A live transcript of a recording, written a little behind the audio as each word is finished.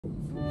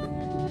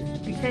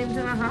came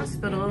to the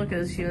hospital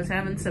because she was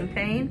having some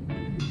pain.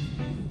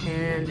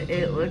 And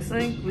it looks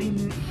like we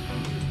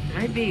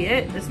might be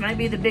it. This might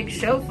be the big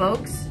show,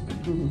 folks.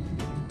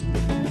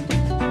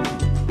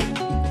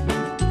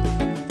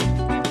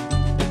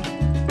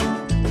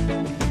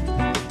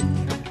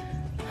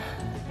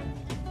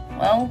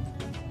 Well,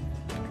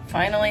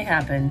 finally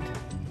happened.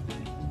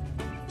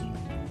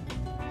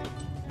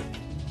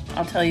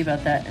 I'll tell you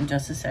about that in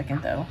just a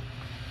second though.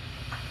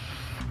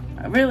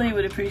 I really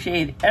would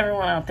appreciate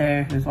everyone out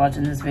there who's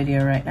watching this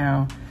video right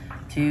now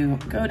to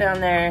go down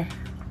there,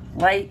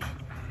 like,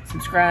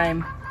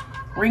 subscribe,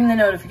 ring the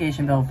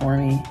notification bell for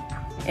me.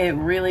 It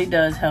really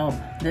does help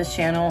this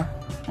channel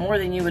more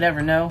than you would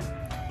ever know.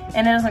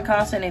 And it doesn't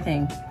cost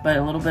anything but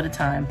a little bit of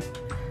time.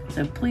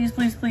 So please,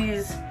 please,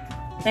 please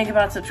think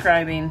about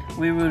subscribing.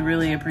 We would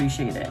really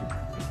appreciate it.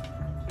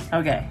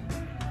 Okay,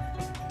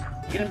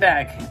 getting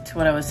back to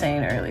what I was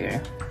saying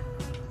earlier.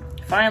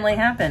 Finally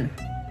happened.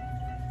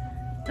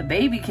 The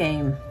baby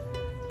came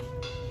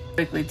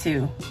quickly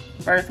too.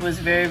 Birth was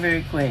very,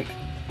 very quick.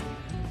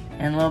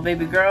 And little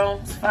baby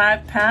girl is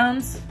 5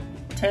 pounds,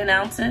 10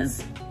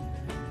 ounces,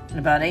 and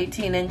about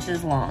 18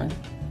 inches long.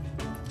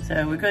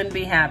 So we couldn't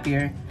be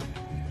happier.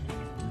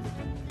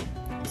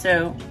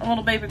 So a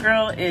little baby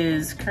girl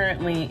is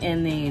currently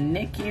in the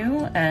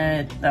NICU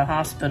at the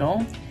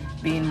hospital,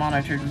 being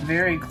monitored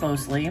very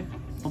closely. A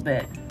little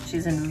bit.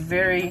 She's in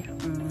very,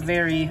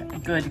 very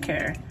good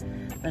care.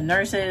 The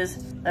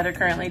nurses that are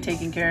currently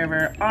taking care of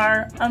her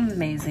are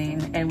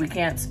amazing, and we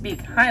can't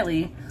speak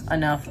highly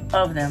enough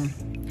of them.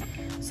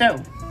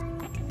 So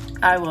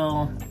I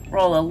will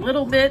roll a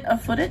little bit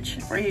of footage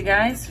for you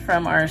guys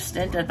from our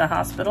stint at the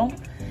hospital,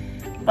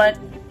 but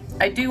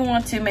I do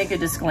want to make a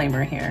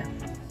disclaimer here.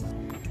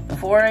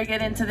 Before I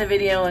get into the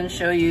video and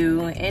show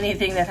you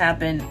anything that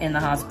happened in the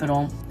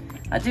hospital,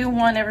 I do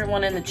want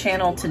everyone in the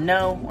channel to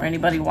know, or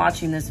anybody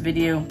watching this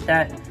video,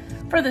 that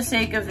for the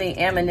sake of the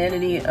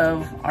anonymity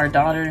of our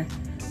daughter,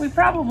 we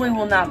probably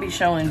will not be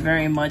showing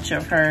very much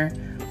of her,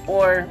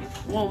 or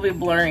we'll be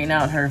blurring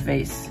out her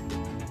face.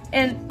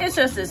 And it's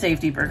just a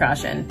safety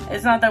precaution.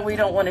 It's not that we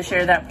don't want to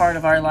share that part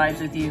of our lives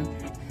with you.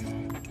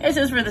 It's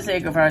just for the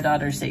sake of our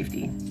daughter's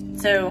safety.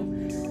 So,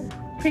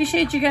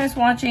 appreciate you guys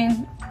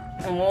watching,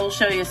 and we'll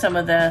show you some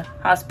of the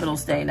hospital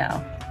stay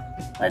now.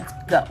 Let's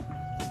go.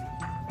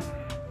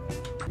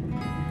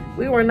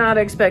 We were not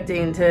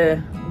expecting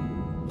to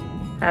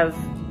have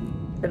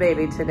the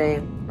baby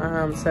today,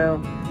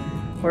 so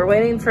we're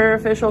waiting for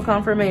official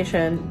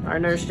confirmation. Our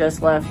nurse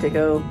just left to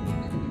go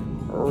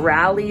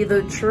rally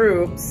the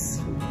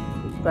troops,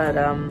 but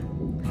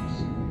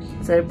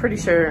so I'm pretty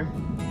sure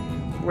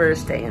we're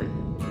staying,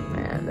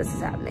 and this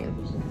is happening.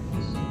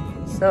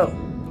 So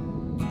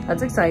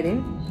that's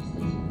exciting.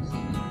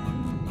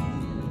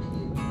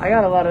 I've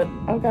got a lot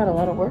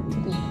of work to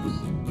do.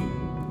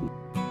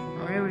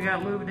 Okay, we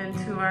got moved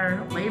into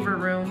our labor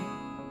room.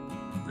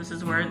 This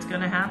is where it's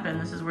gonna happen.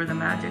 This is where the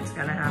magic's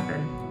gonna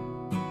happen.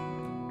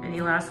 Any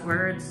last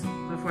words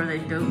before they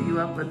dope you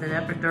up with an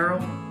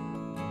epidural?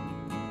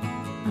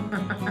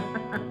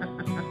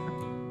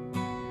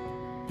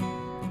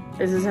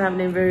 This is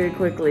happening very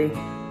quickly,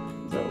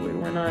 so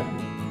we're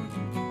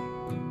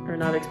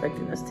not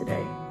expecting this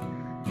today.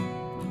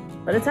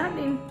 But it's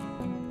happening.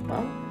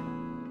 Well,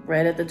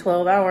 right at the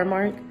 12-hour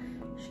mark,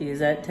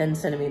 she's at 10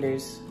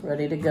 centimeters,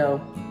 ready to go.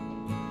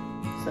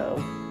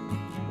 So,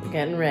 we're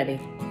getting ready.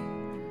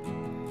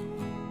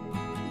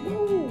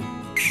 Woo.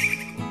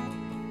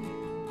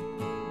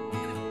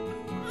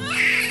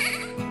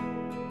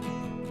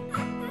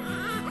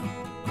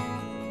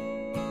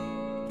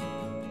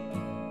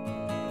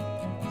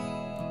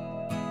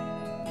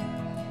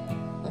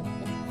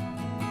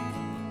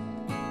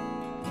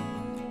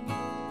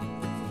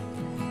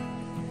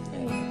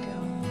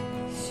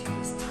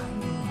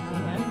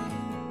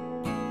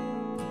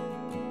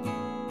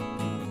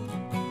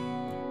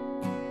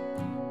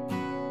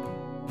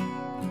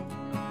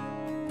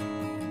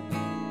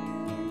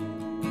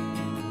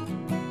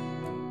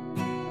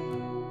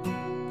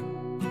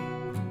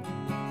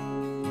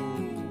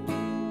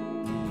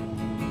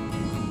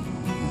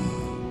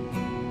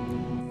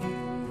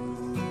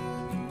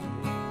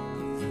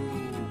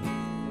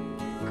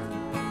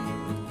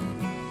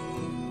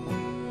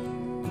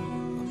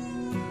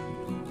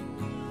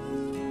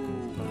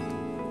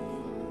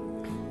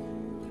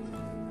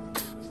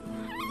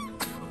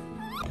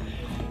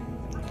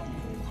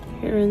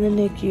 Here in the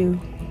NICU.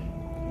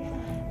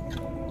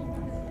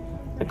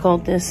 I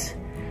called this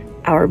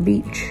our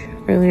beach.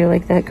 Earlier,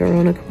 like that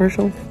Corona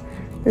commercial.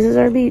 This is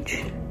our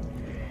beach.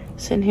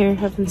 Sitting here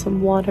having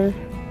some water,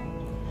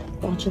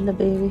 watching the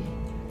baby.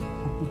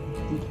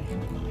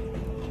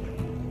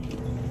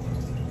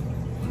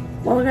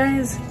 Well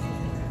guys,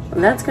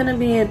 that's gonna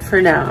be it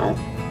for now.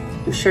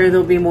 I'm sure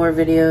there'll be more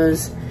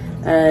videos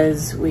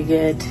as we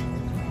get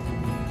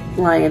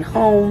Lion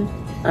home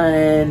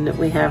and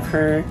we have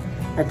her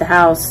at the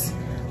house.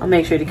 I'll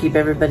make sure to keep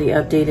everybody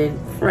updated.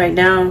 Right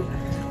now,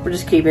 we're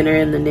just keeping her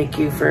in the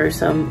NICU for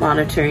some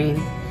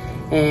monitoring,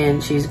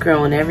 and she's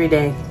growing every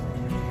day.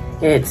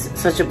 It's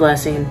such a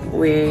blessing.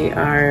 We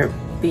are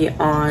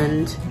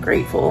beyond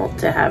grateful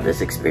to have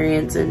this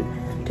experience and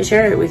to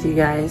share it with you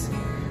guys.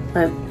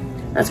 But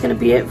that's gonna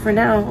be it for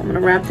now. I'm gonna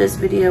wrap this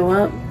video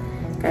up.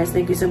 Guys,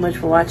 thank you so much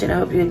for watching. I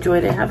hope you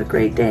enjoyed it. Have a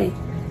great day.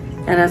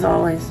 And as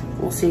always,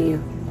 we'll see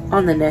you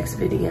on the next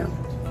video.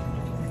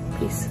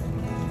 Peace.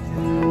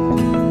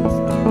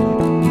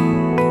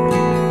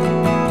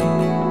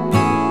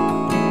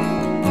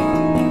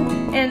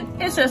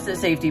 And it's just a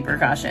safety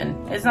precaution.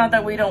 It's not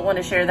that we don't want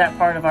to share that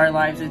part of our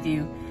lives with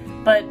you,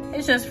 but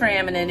it's just for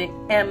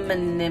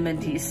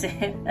anonymity's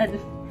sake. And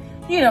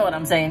you know what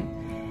I'm saying.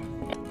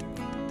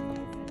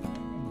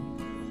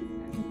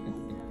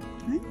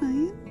 Hi,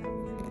 Maya.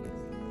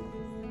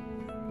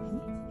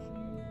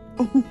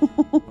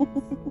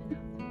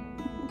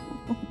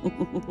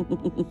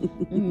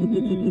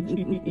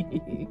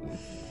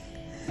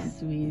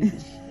 Sweet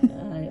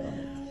child.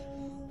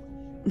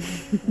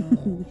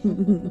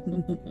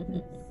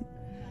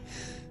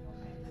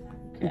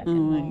 Oh. Oh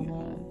my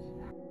God.